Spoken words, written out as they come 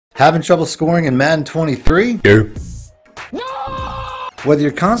Having trouble scoring in Madden 23? No. Whether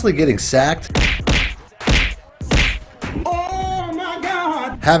you're constantly getting sacked, Oh my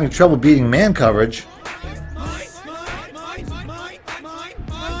God! having trouble beating man coverage,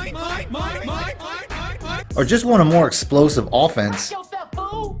 or just want a more explosive offense.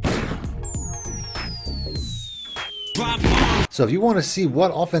 So if you want to see what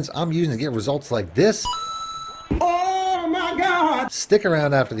offense I'm using to get results like this, Oh my God! stick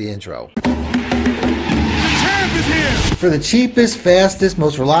around after the intro. Champ is here! For the cheapest, fastest,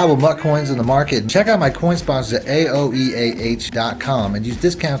 most reliable MUT coins in the market, check out my coin sponsors at AOEAH.com and use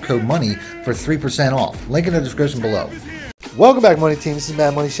discount code MONEY for 3% off. Link in the description below. Welcome back, Money Team. This is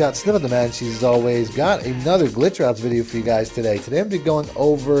Mad Money Shot, Sniff the Madden Cheese as always. Got another glitch routes video for you guys today. Today I'm going to be going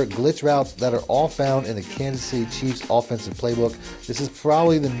over glitch routes that are all found in the Kansas City Chiefs offensive playbook. This is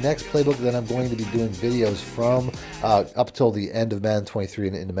probably the next playbook that I'm going to be doing videos from up till the end of Madden 23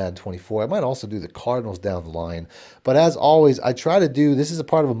 and into Madden 24. I might also do the Cardinals down the line. But as always, I try to do, this is a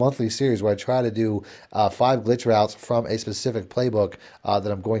part of a monthly series where I try to do 5 glitch routes from a specific playbook that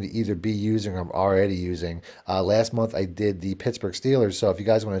I'm going to either be using or I'm already using. Last month I did the Pittsburgh Steelers, so if you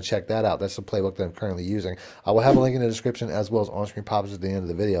guys want to check that out, that's the playbook that I'm currently using. I will have a link in the description as well as on-screen pop-ups at the end of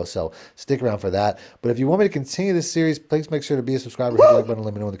the video, so stick around for that. But if you want me to continue this series, please make sure to be a subscriber, hit the like button,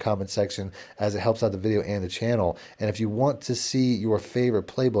 let me know in the comment section as it helps out the video and the channel. And if you want to see your favorite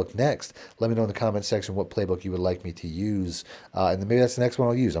playbook next, let me know in the comment section what playbook you would like me to use, and then maybe that's the next one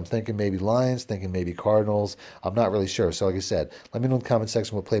I'll use. I'm thinking maybe Lions, thinking maybe Cardinals. I'm not really sure, so like I said, let me know in the comment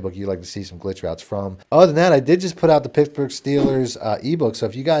section what playbook you'd like to see some glitch routes from. Other than that, I did just put out the Pittsburgh Steelers ebook, so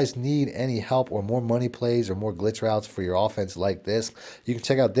if you guys need any help or more money plays or more glitch routes for your offense like this, you can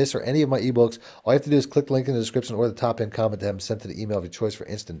check out this or any of my ebooks. All you have to do is click the link in the description or the top end comment to have them sent to the email of your choice for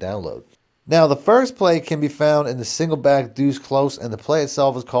instant download. Now, the first play can be found in the single back deuce close, and the play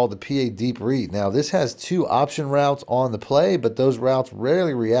itself is called the PA deep read. Now, this has 2 option routes on the play, but those routes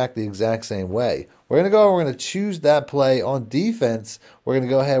rarely react the exact same way. We're going to go, we're going to choose that play on defense. We're going to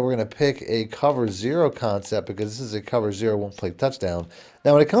go ahead, we're going to pick a cover 0 concept because this is a cover 0 one play touchdown.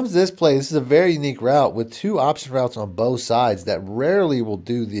 Now, when it comes to this play, this is a very unique route with 2 option routes on both sides that rarely will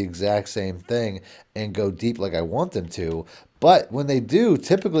do the exact same thing and go deep like I want them to. But when they do,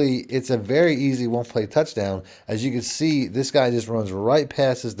 typically it's a very easy one-play touchdown. As you can see, this guy just runs right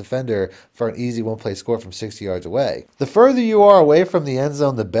past his defender for an easy one-play score from 60 yards away. The further you are away from the end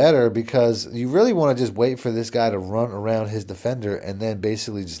zone, the better, because you really want to just wait for this guy to run around his defender and then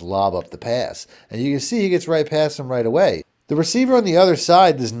basically just lob up the pass. And you can see he gets right past him right away. The receiver on the other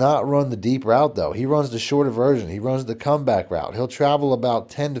side does not run the deep route, though. He runs the shorter version. He runs the comeback route. He'll travel about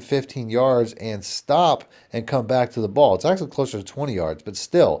 10 to 15 yards and stop and come back to the ball. It's actually closer to 20 yards, but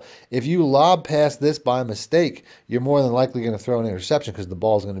still, if you lob past this by mistake, you're more than likely going to throw an interception because the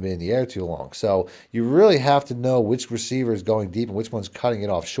ball is going to be in the air too long. So you really have to know which receiver is going deep and which one's cutting it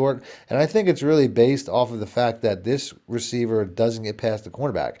off short. And I think it's really based off of the fact that this receiver doesn't get past the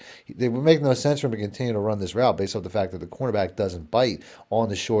cornerback. It would make no sense for him to continue to run this route based off the fact that the cornerback doesn't bite on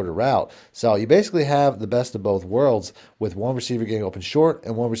the shorter route. So you basically have the best of both worlds with one receiver getting open short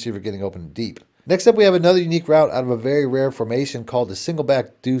and one receiver getting open deep. Next up, we have another unique route out of a very rare formation called the single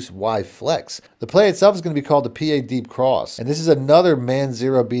back deuce Y flex. The play itself is going to be called the PA deep cross, and this is another man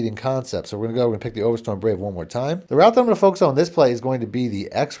 0 beating concept. So we're going to pick the Overstorm Brave one more time. The route that I'm going to focus on this play is going to be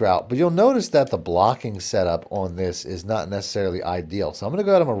the X route, but you'll notice that the blocking setup on this is not necessarily ideal. So I'm going to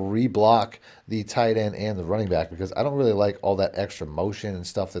go ahead and I'm going to re-block the tight end and the running back because I don't really like all that extra motion and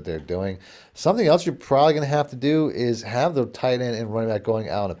stuff that they're doing. Something else you're probably going to have to do is have the tight end and running back going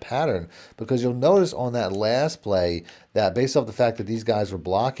out in a pattern, because you'll notice on that last play that based off the fact that these guys were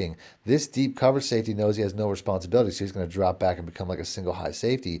blocking, this deep coverage safety knows he has no responsibility, so he's going to drop back and become like a single high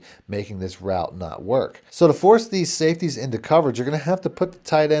safety, making this route not work. So to force these safeties into coverage, you're going to have to put the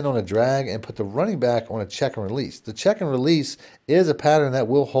tight end on a drag and put the running back on a check and release. The check and release is a pattern that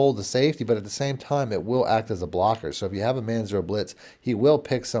will hold the safety, but at the same time, it will act as a blocker. So if you have a man 0 blitz, he will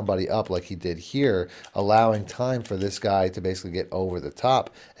pick somebody up like he did here, allowing time for this guy to basically get over the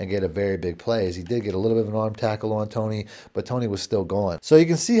top and get a very big play, as he did get a little bit of an arm tackle on Tony, but Tony was still gone. So you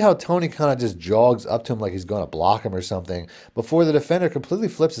can see how Tony kind of just jogs up to him like he's going to block him or something before the defender completely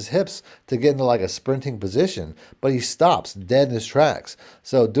flips his hips to get into like a sprinting position, but he stops dead in his tracks.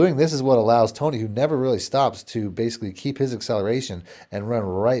 So doing this is what allows Tony, who never really stops, to basically keep his acceleration and run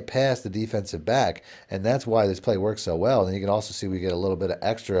right past the defense defensive back, and that's why this play works so well. And you can also see we get a little bit of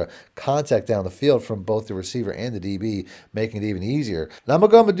extra contact down the field from both the receiver and the DB, making it even easier. Now I'm going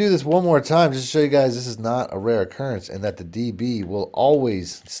to go and do this one more time just to show you guys this is not a rare occurrence and that the DB will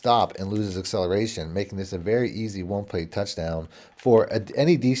always stop and lose his acceleration, making this a very easy one-play touchdown for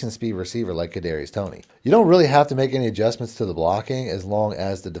any decent speed receiver like Kadarius Toney. You don't really have to make any adjustments to the blocking as long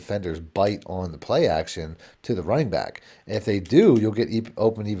as the defenders bite on the play action to the running back. And if they do, you'll get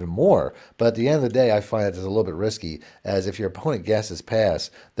open even more. But at the end of the day, I find that it's a little bit risky, as if your opponent guesses pass,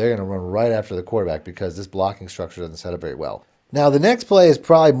 they're going to run right after the quarterback because this blocking structure doesn't set up very well. Now, the next play is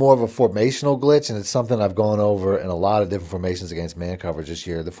probably more of a formational glitch, and it's something I've gone over in a lot of different formations against man coverage this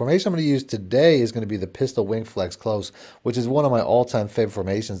year. The formation I'm going to use today is going to be the pistol wing flex close, which is one of my all-time favorite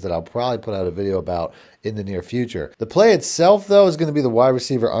formations that I'll probably put out a video about in the near future. The play itself, though, is going to be the wide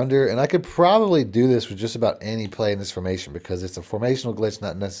receiver under, and I could probably do this with just about any play in this formation because it's a formational glitch,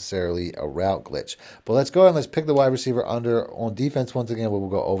 not necessarily a route glitch. But let's go ahead and let's pick the wide receiver under. On defense, once again, we will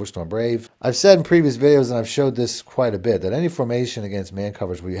go Overstorm Brave. I've said in previous videos, and I've showed this quite a bit, that any formation against man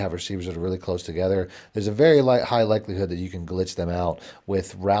coverage where you have receivers that are really close together, there's a very high likelihood that you can glitch them out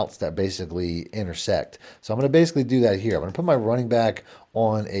with routes that basically intersect. So I'm going to basically do that here. I'm going to put my running back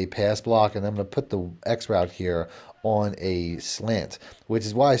on a pass block, and I'm going to put the X route here on a slant, which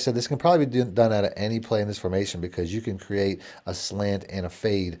is why I said this can probably be done out of any play in this formation because you can create a slant and a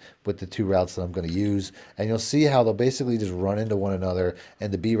fade with the two routes that I'm going to use, and you'll see how they'll basically just run into one another,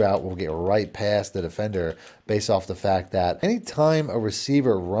 and the B route will get right past the defender based off the fact that anytime a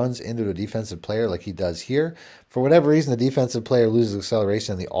receiver runs into a defensive player like he does here, for whatever reason, the defensive player loses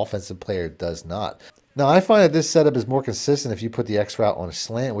acceleration and the offensive player does not. Now, I find that this setup is more consistent if you put the X route on a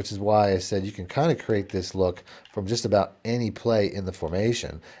slant, which is why I said you can kind of create this look from just about any play in the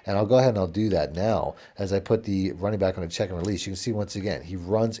formation. And I'll go ahead and I'll do that now as I put the running back on a check and release. You can see once again, he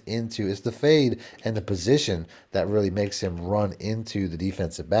runs into, it's the fade and the position that really makes him run into the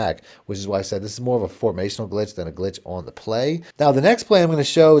defensive back, which is why I said this is more of a formational glitch than a glitch on the play. Now, the next play I'm going to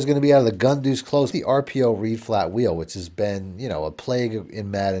show is going to be out of the gun deuce close, the RPO read flat wheel, which has been, you know, a plague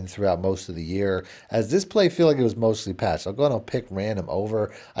in Madden throughout most of the year. As this play feel like it was mostly patched. I'll go ahead and I'll pick random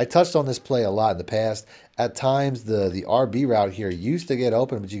over. I touched on this play a lot in the past. At times, the RB route here used to get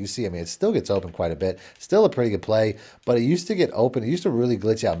open, but you can see, I mean, it still gets open quite a bit. Still a pretty good play, but it used to get open. It used to really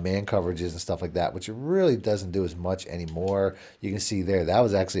glitch out man coverages and stuff like that, which it really doesn't do as much anymore. You can see there, that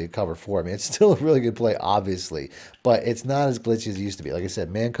was actually a cover 4. I mean, it's still a really good play, obviously, but it's not as glitchy as it used to be. Like I said,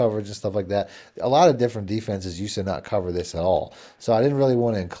 man coverage and stuff like that. A lot of different defenses used to not cover this at all. So I didn't really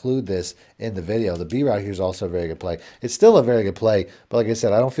want to include this in the video. The B route here is also a very good play. It's still a very good play, but like I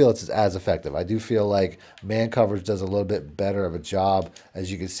said, I don't feel it's as effective. I do feel like man coverage does a little bit better of a job.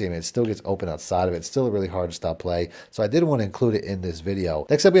 As you can see, I mean, it still gets open outside of it. It's still a really hard to stop play. So I did want to include it in this video.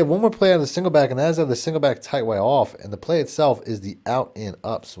 Next up, we have one more play out of the single back, and that is out of the single back tight way off. And the play itself is the out and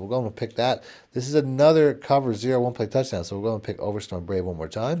up. So we're going to pick that. This is another cover 0 one-play touchdown. So we're going to pick Overstorm Brave one more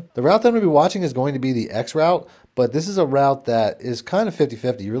time. The route that I'm going to be watching is going to be the X route, but this is a route that is kind of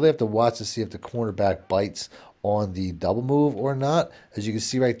 50-50. You really have to watch to see if the cornerback bites on the double move or not. As you can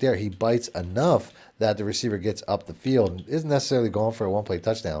see right there, he bites enough that the receiver gets up the field and isn't necessarily going for a one-play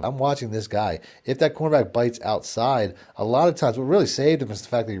touchdown. I'm watching this guy. If that cornerback bites outside, a lot of times what really saved him is the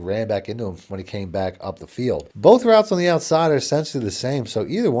fact that he ran back into him when he came back up the field. Both routes on the outside are essentially the same, so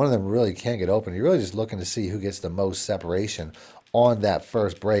either one of them really can get open. You're really just looking to see who gets the most separation on that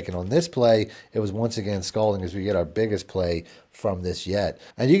first break. And on this play, it was once again Scalding as we get our biggest play from this yet.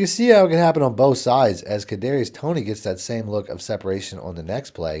 And you can see how it can happen on both sides as Kadarius Toney gets that same look of separation on the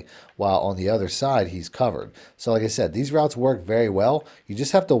next play, while on the other side, he's covered. So like I said, these routes work very well. You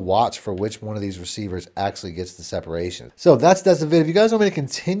just have to watch for which one of these receivers actually gets the separation. So that's the video. If you guys want me to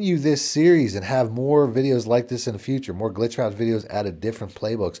continue this series and have more videos like this in the future, more glitch route videos out of different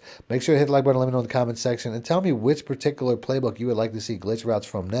playbooks, make sure to hit the like button, let me know in the comment section, and tell me which particular playbook you would like to see glitch routes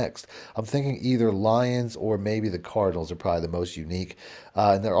from next. I'm thinking either Lions or maybe the Cardinals are probably the most unique,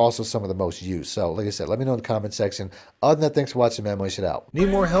 and they're also some of the most used. So like I said, let me know in the comment section. Other than that, thanks for watching, man. Money shit out. Need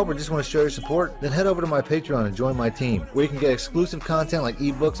more help or just want to show your support? Then head over to my Patreon and join my team, where you can get exclusive content like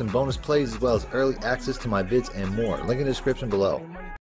ebooks and bonus plays, as well as early access to my vids and more. Link in the description below.